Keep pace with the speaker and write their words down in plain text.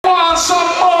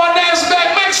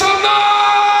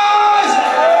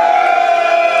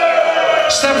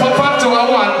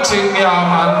one thing, yeah,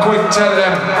 man. Quick, tell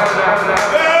them.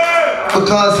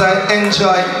 Because I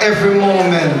enjoy every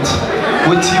moment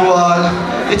with you all.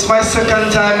 It's my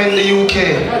second time in the UK,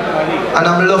 and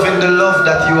I'm loving the love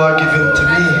that you are giving to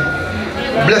me.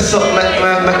 Bless up my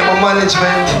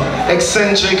management,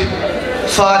 eccentric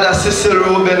father Cecil,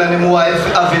 Reuben, and his wife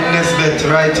having Nesbeth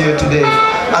right here today.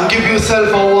 And give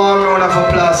yourself a warm round of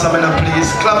applause,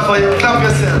 please. Clap for you, clap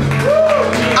yourself.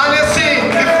 And you see,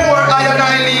 before I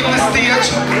leave the stage,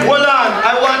 hold on,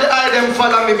 I want the item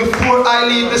follow me. Before I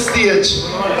leave the stage,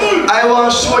 I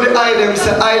want to show the item,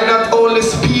 say I not only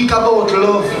speak about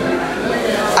love,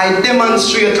 I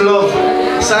demonstrate love.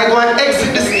 So I go and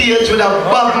exit the stage with a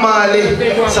Bob Marley.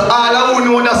 So all of you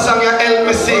know that song, you help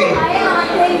me sing.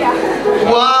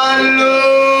 One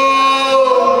love,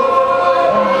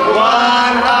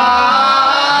 one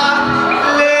heart,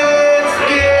 let's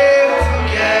get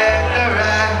together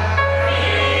and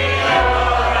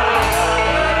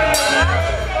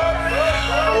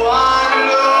one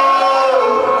love.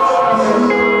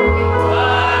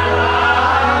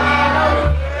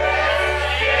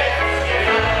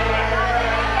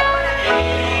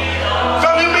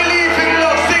 From you believe in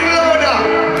love, sing louder.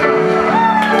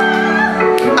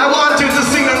 I want you to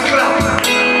sing and clap.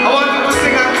 I want you to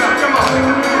sing and clap. Come on.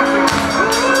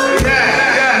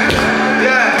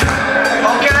 Yeah.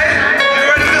 Okay? You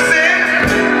ready to sing?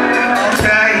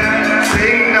 Okay.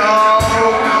 Sing now.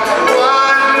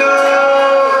 One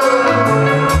love.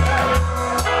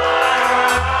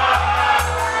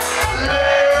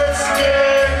 Let's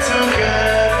get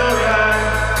together and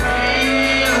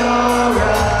feel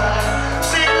alright.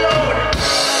 Sing loud.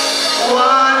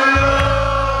 One love.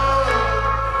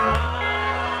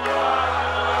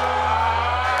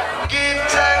 Give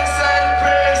thanks and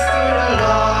praise to the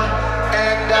Lord,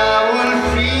 and I will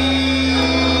feel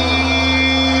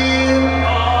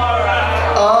alright.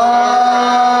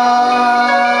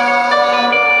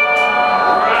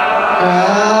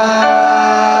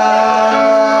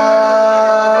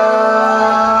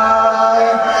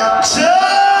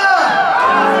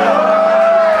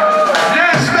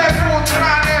 Nesbeth,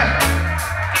 Hootananny.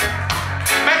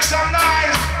 Make some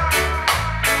noise.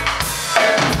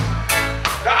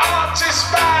 The artist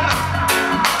band.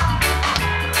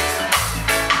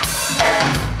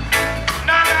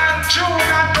 Nana and June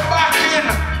at the back in.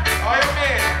 How you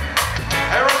mean?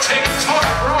 Everything top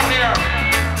around here.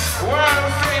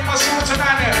 World famous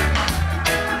Hootananny.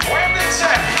 When did it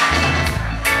say?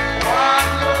 One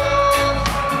love.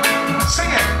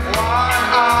 Sing it. One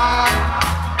heart.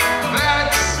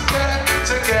 Let's get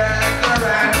together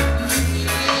and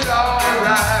feel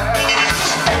alright.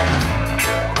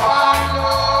 One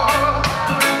love,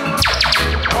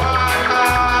 one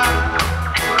heart.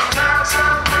 Thanks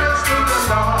and praise to the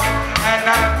Lord, and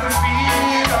I will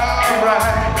feel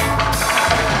alright.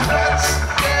 Let's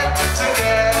get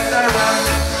together and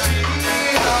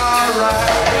feel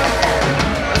alright.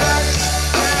 Let's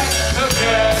get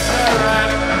together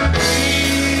and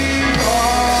feel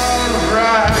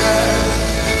alright.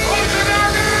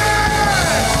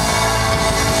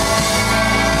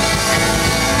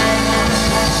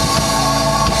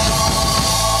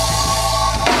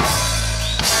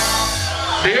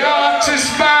 The artist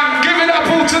band, give it up,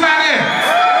 Hootananny.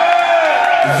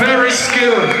 Very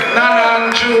skilled. Nana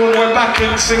and June, we're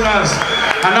backing singers,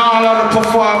 and all of the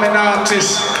performing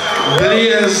artists.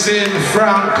 Blazing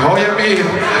Frank, how you mean?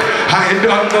 I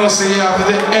don't know, so you have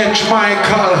the Edge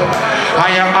Michael. I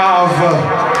have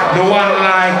the one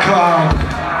like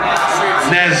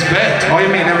Nesbeth. How you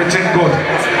mean? Everything good?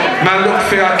 Man, look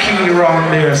for your key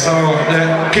around there, so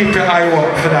keep your eye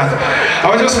out for that. I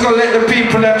was just going to let the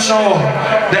people know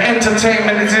the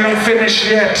entertainment isn't finished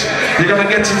yet. You're going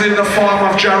to get it in the form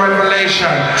of your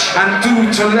revelation. And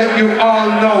to let you all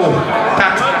know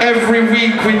that every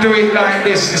week we do it like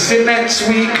this. You see, next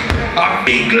week, a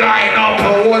big lineup,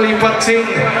 a whole heap of thing.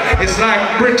 It's like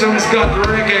Britain's got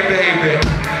reggae, baby.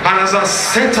 And as a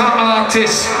set of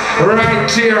artists right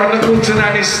here on the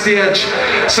Hootananny stage.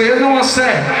 So you know what I'm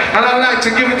saying? And I'd like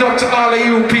to give it up to all of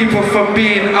you people for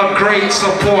being a great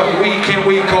support week in,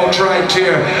 week out right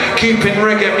here. Keeping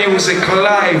reggae music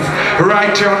alive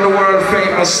right here on the world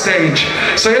famous stage.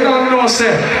 So you know what I'm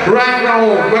saying? Right now,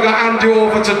 we're going to hand you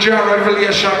over to Jar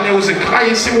Revelation Music. And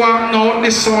you see what now?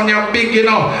 This song you're big, you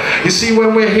know. You see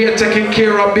when we're here taking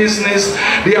care of business,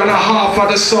 the other half of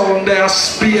the song, they are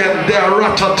spear, they are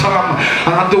ratatam,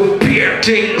 and I do beer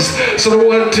things. So the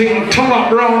whole thing turn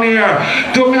up round here.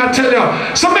 Do me, I tell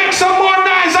you. So make some more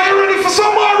noise. Are you ready for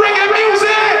some more reggae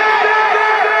music?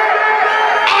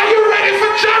 Are you ready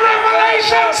for Jar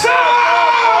Revelation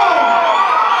song?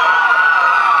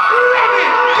 Run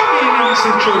it. Come in and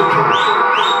Brixton troopers.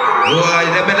 Boy,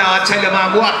 let me now tell you,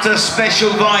 man, what a special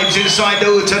vibes inside the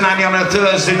Hootananny on a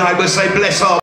Thursday night. We'll say bless our